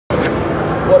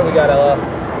What do we got, Ella?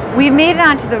 We've made it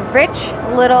onto the Rich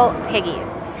Little Piggies.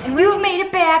 And we've made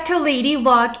it back to Lady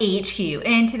Luck HQ.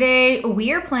 And today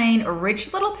we are playing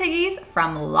Rich Little Piggies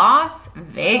from Las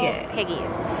Vegas. Piggies.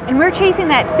 And we're chasing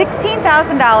that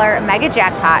 $16,000 mega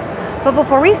jackpot. But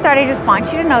before we start, I just want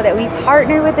you to know that we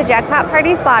partnered with the Jackpot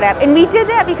Party slot app. And we did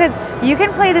that because you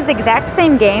can play this exact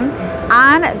same game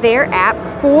on their app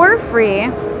for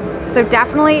free. So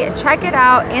definitely check it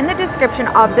out in the description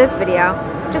of this video,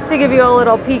 just to give you a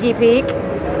little peeky peek.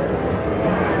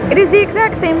 It is the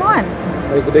exact same one.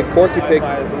 There's the big porky pig.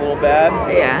 It's a little bad.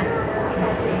 Yeah.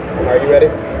 Are you ready?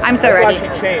 I'm so ready.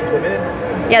 Actually changed the minute.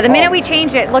 Yeah, the minute we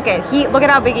change it, look at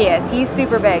how big he is. He's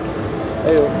super big.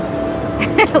 Hey.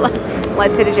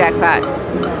 Let's hit a jackpot.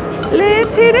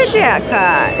 Let's hit a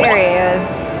jackpot. There he is.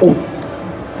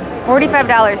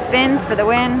 $45 spins for the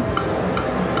win.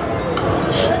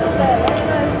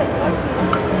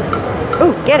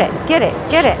 Ooh, get it, get it,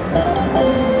 get it.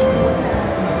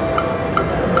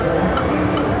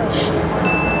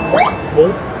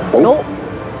 Nope.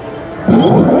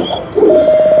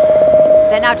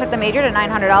 That now took the major to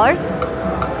 $900.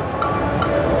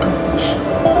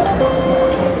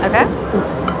 Okay.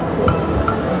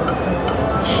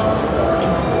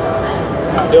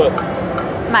 Do it.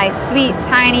 My sweet,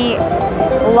 tiny,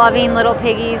 loving little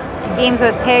piggies. Games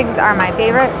with pigs are my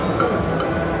favorite.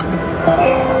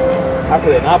 How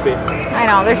could they not be? I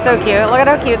know, they're so cute. Look at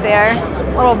how cute they are.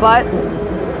 Little butts.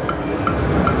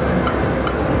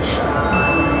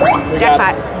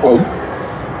 Jackpot.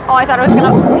 Oh, I thought it was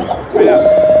gonna.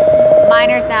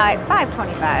 Miner's now at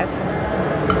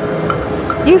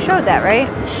 $525. You showed that, right?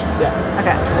 Yeah.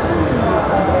 Okay.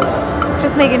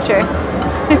 Just making sure.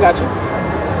 I got you.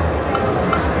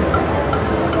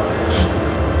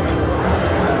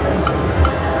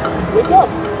 Wake up.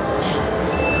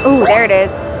 Ooh, there it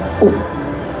is.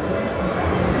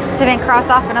 Didn't cross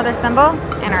off another symbol?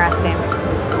 Interesting.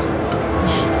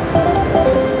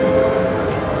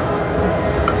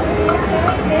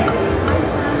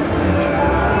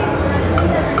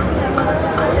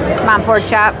 Come on, pork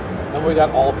chop. And we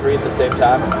got all three at the same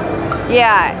time.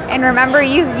 Yeah, and remember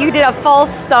you did a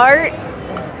false start?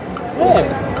 When?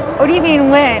 What do you mean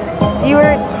when? You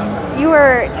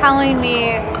were telling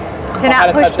me to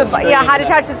not push the button. Yeah, how to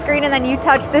touch the screen, and then you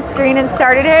touched the screen and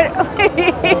started it.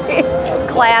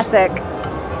 Classic.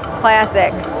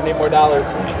 Classic. We need more dollars.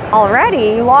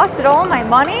 Already? You lost it all, my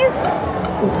monies?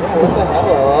 Yeah, what the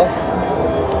hell?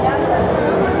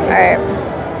 Alright.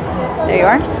 There you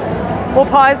are. We'll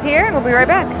pause here and we'll be right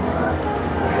back.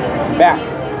 Back.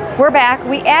 We're back.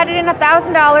 We added in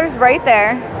 $1,000 right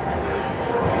there.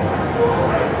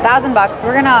 $1,000.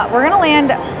 We're gonna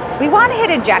land. We want to hit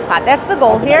a jackpot. That's the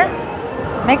goal here.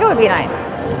 Mega would be nice.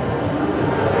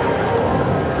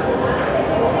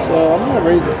 So I'm gonna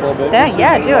raise this a little bit.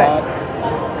 Yeah, do it.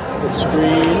 The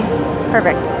screen.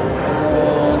 Perfect.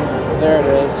 And there it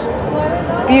is.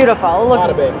 Beautiful. It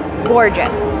looks Big.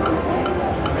 gorgeous.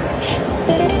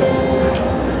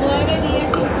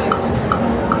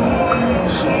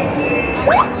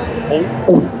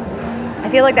 I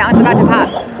feel like that one's about to pop.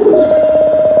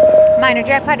 Minor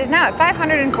jackpot is now at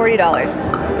 $540.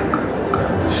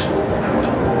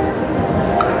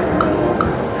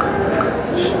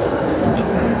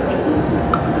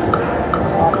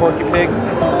 Porky pig.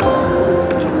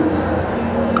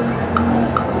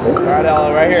 All right,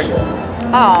 Ella, right here.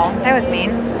 Oh, that was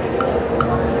mean.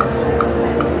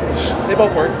 They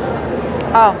both work.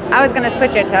 Oh, I was gonna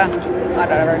switch it to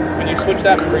whatever. When you switch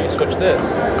that before you switch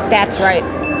this. That's right.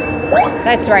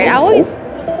 That's right. I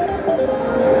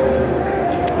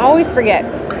always forget.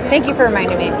 Thank you for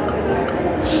reminding me.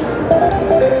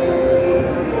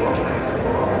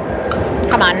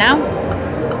 Come on now.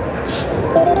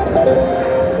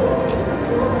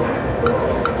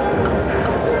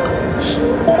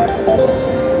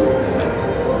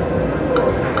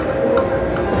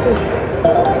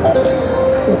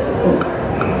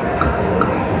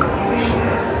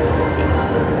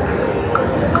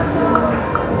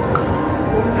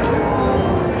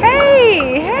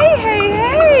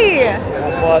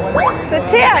 It's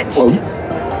attached.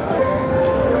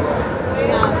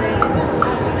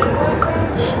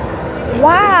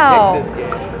 Wow.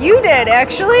 You did,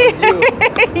 actually.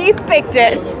 You picked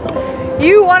it.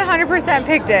 You 100%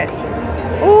 picked it.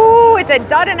 Ooh, it's a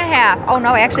dud and a half. Oh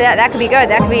no, actually that could be good.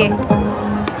 That could be.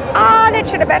 Ah, that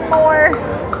should have been more.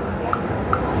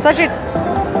 Such a.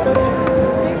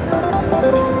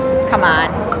 Come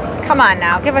on. Come on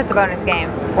now. Give us a bonus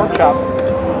game. Pork chop.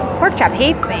 Pork chop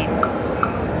hates me.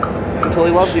 Until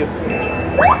he loves you.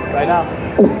 Right now.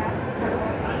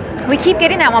 We keep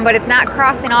getting that one, but it's not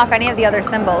crossing off any of the other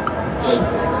symbols.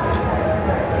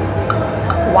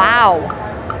 Wow.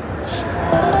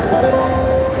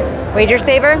 Wager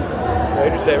saver?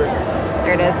 Wager saver.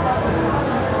 There it is.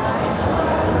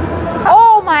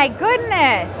 Oh my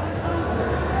goodness.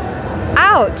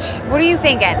 Ouch. What are you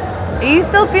thinking? Are you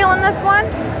still feeling this one?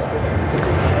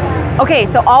 Okay,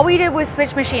 so all we did was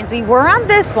switch machines. We were on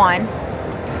this one,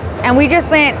 and we just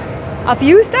went a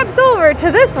few steps over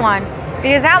to this one,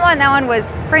 because that one was,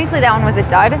 frankly, that one was a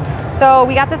dud. So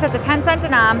we got this at the 10-cent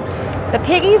denom. The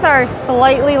piggies are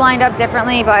slightly lined up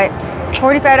differently, but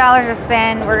 $45 a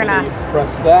spin. We're gonna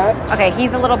press that. Okay,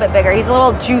 he's a little bit bigger. He's a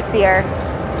little juicier.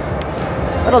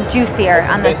 A little juicier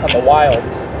on this. Based on the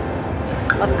wilds.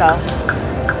 Let's go.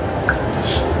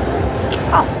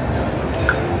 Oh.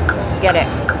 Get it.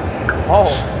 Oh.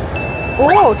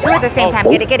 Ooh, two at the same time.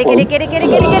 Get it, get it, get it, get it, get it,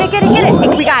 get it, get it, get it, get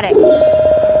it. We got it.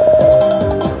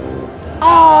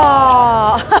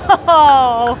 Oh.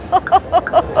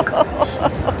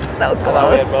 So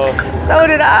close. So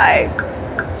did I.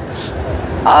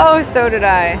 Oh, so did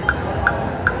I.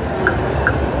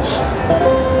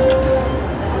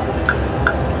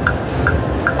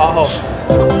 Oh.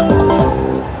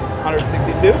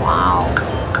 162? Wow.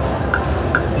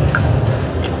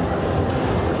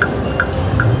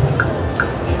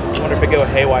 I wonder if it go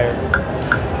haywire.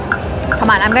 Come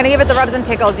on, I'm gonna give it the rubs and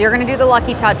tickles. You're gonna do the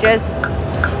lucky touches.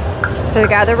 So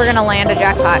together we're gonna land a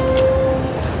jackpot.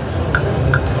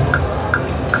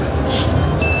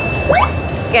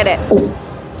 Get it.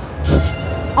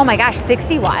 Oh my gosh,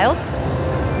 60 wilds?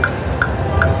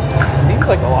 Seems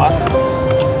like a lot.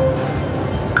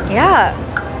 Yeah.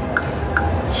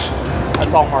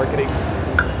 That's all marketing.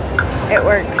 It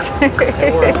works.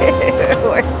 It works. It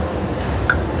works.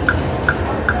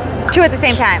 Two at the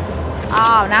same time.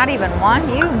 Oh, not even one?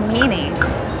 You meanie.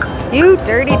 You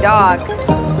dirty dog.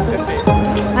 50.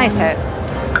 Nice hit.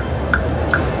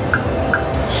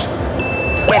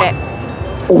 Get it.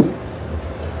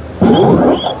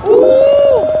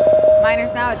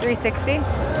 Miners now at 360.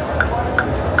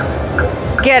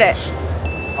 Get it.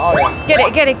 Oh yeah. Get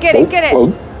it, get it, get it, get it.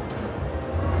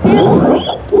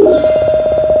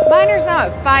 Miners now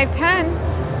at 510.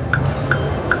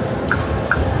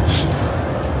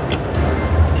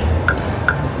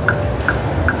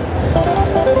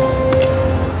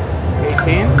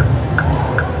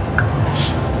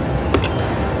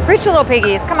 Reach your little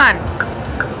piggies, come on.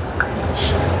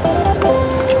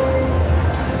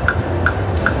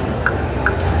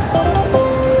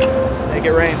 Make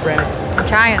it rain, Franny. I'm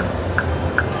trying.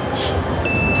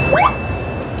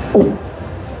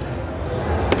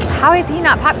 How is he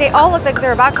not pop? They all look like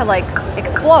they're about to like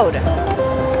explode.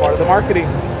 It's part of the marketing.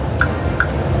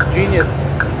 It's genius.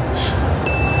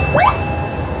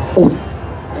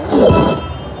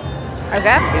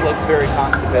 Okay. He looks very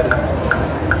constipated.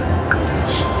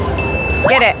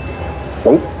 Get it.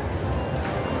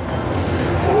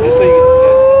 So just so you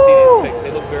guys can see these pigs,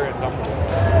 they look very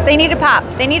uncomfortable. They need to pop.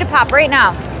 They need to pop right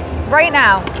now. Right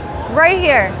now. Right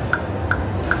here.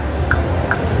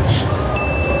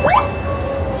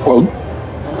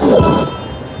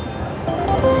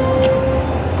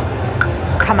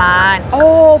 Come on.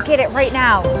 Oh, get it right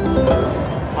now.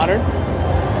 100?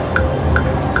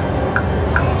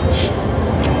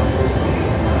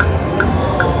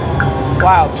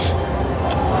 Clouds.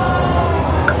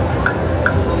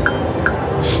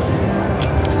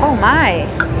 Oh my.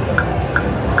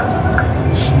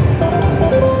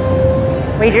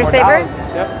 Wager More savers?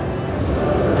 dollars. Yep.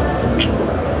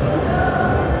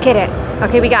 Get it.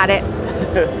 Okay, we got it.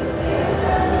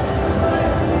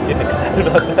 Getting excited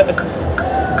about that.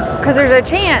 Because there's a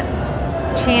chance.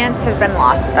 Chance has been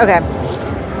lost. Okay.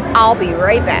 I'll be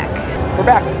right back. We're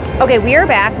back. Okay, we are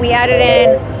back. We added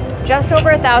in just over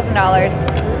 $1,000.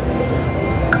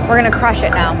 We're gonna crush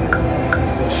it now.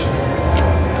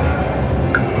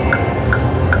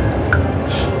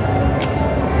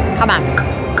 Come on.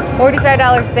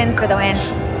 $45 spins for the win.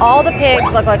 All the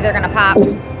pigs look like they're gonna pop.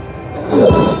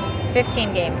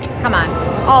 15 games. Come on.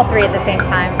 All three at the same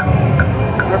time.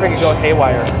 I wonder if we could go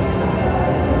haywire.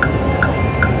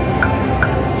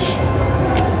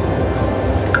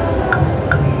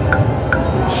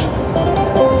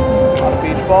 A lot of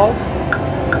beach balls.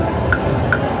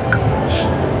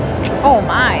 Oh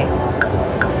my.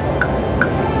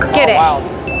 Get it. Wild.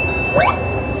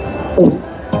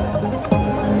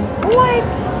 What?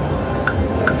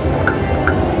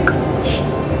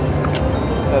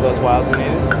 Are those wilds we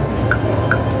needed?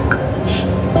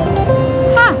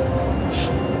 Huh.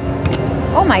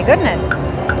 Oh my goodness.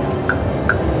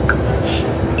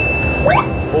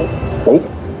 Oh.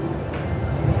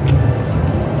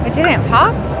 It didn't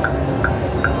pop?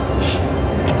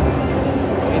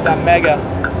 We need that mega.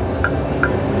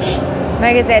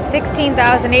 Mega's at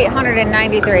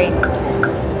 16,893.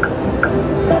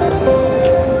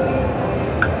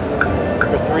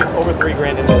 Over three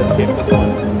grand into this game at this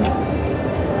point.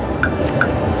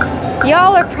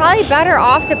 Y'all are probably better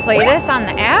off to play this on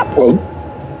the app.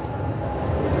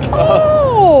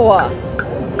 Oh!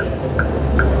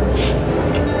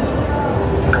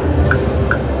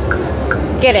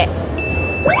 Get it.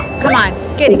 Come on.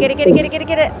 Get it, get it, get it, get it, get it,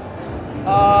 get it.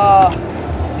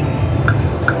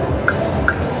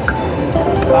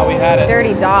 Thought we had it.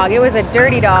 Dirty dog. It was a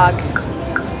dirty dog.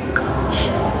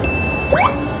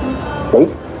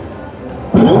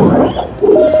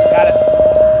 Got it.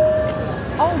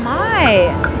 Oh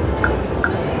my.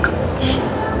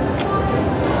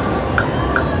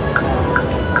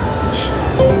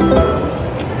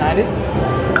 90.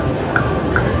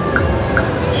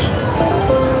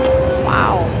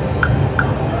 Wow.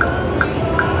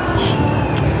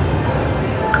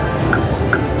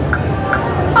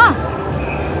 Oh.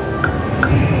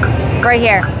 Right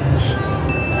here.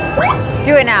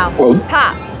 Do it now.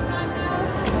 Pop.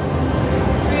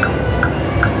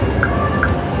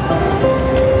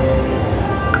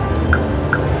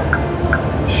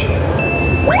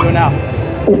 Do it now.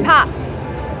 Pop.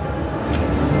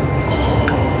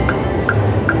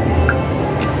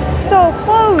 So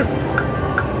close.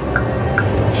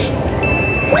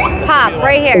 Pop,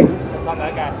 right here. It's on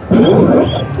that guy.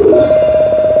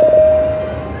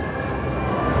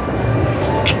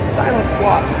 Silent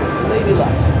swaps. Lady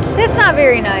luck. That's not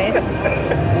very nice.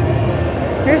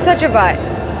 You're such a butt.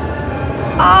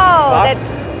 Oh, Thoughts?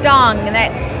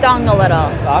 that stung a little.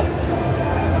 Thoughts?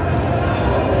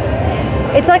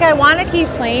 It's like I want to keep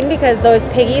playing because those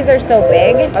piggies are so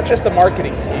big. That's just the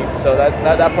marketing scheme, so that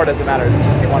part doesn't matter. It's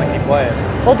just you want to keep playing.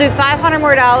 We'll do $500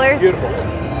 more. Beautiful.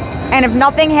 And if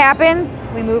nothing happens,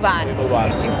 we move on. We move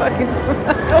on.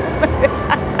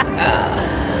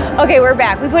 Okay, we're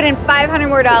back. We put in $500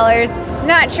 more.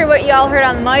 Not sure what y'all heard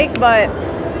on the mic, but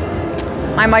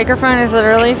my microphone is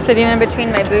literally sitting in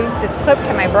between my boobs. It's clipped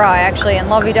to my bra, actually, and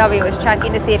Lovie Dovie was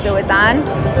checking to see if it was on.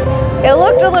 It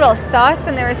looked a little sus,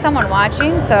 and there was someone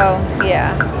watching, so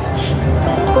yeah.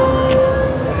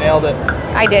 Nailed it.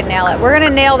 I did nail it. We're gonna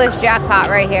nail this jackpot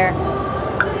right here.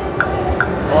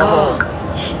 Oh.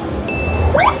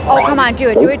 Oh, come on, do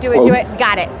it, do it, do it, do it.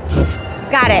 Got it.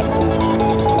 Got it.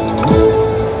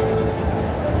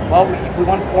 Well, we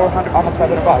won 400, almost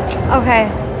 500 bucks. Okay.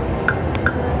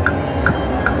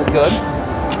 It was good.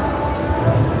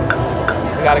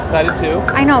 We got excited too.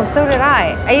 I know, so did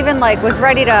I. I even like was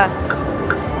ready to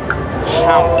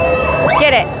Counts.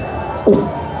 get it.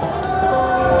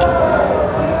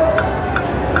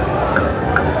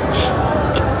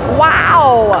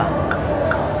 Wow.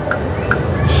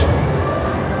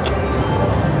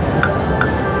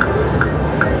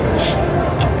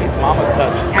 It's mama's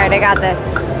touch. All right, I got this.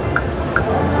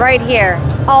 Right here,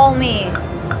 all me.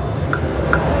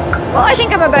 Well, I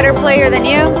think I'm a better player than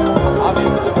you.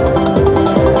 Obviously.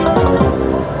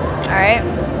 All right.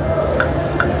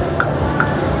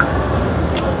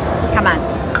 Come on.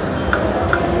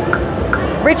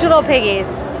 Rich little piggies.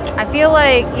 I feel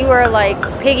like you are like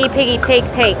piggy, piggy, take,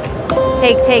 take.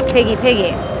 Take, take, piggy,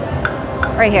 piggy.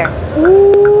 Right here.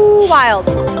 Ooh, wild.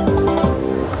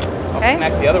 Okay.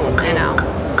 Connect the other one. I know.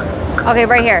 Okay,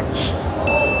 right here.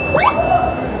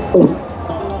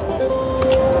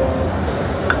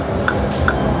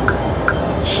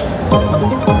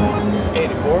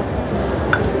 $84.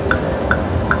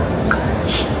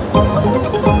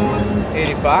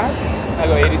 $85. I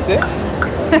go 86.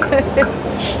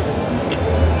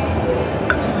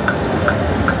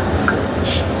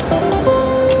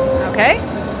 Okay.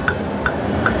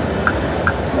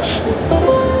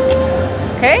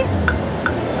 Okay.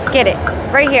 Get it.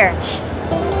 Right here.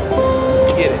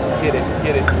 Get it, get it,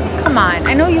 get it. Come on.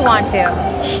 I know you want to.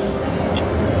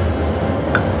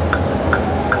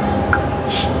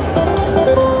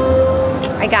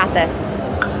 I got this.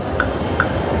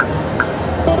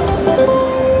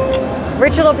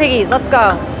 Rich little piggies, let's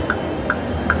go.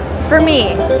 For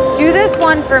me. Do this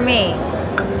one for me.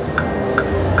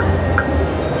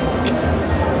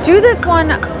 Do this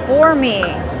one for me.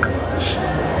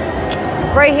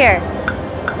 Right here.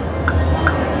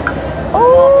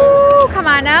 Oh, come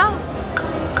on now.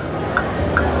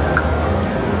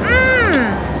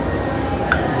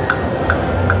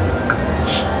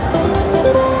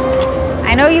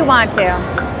 I know you want to.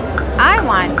 I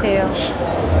want to.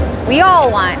 We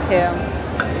all want to.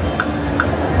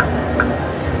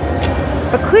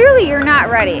 But clearly you're not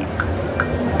ready.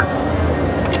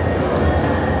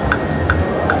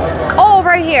 Oh,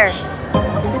 right here.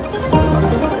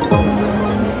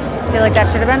 I feel like that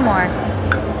should have been more.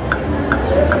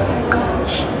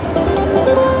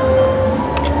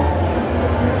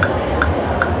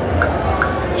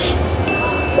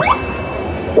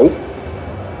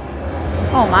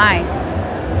 Oh my.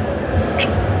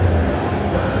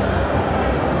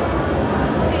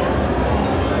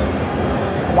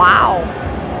 Wow.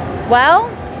 Well,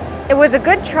 it was a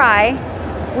good try.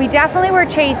 We definitely were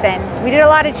chasing. We did a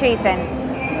lot of chasing.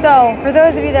 So for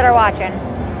those of you that are watching,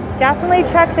 definitely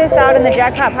check this out in the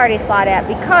Jackpot Party slot app,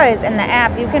 because in the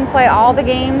app you can play all the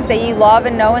games that you love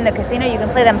and know in the casino. You can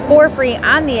play them for free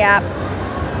on the app.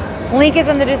 Link is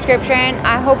in the description.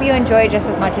 I hope you enjoy just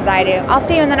as much as I do. I'll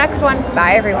see you in the next one.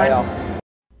 Bye, everyone. Bye,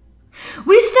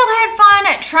 We still had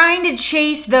fun trying to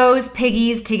chase those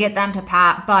piggies to get them to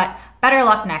pop, but better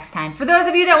luck next time. For those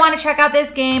of you that want to check out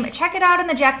this game, check it out in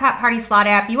the Jackpot Party slot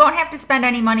app. You won't have to spend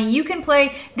any money. You can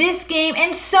play this game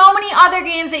and so many other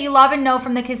games that you love and know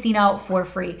from the casino for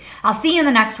free. I'll see you in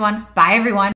the next one. Bye, everyone.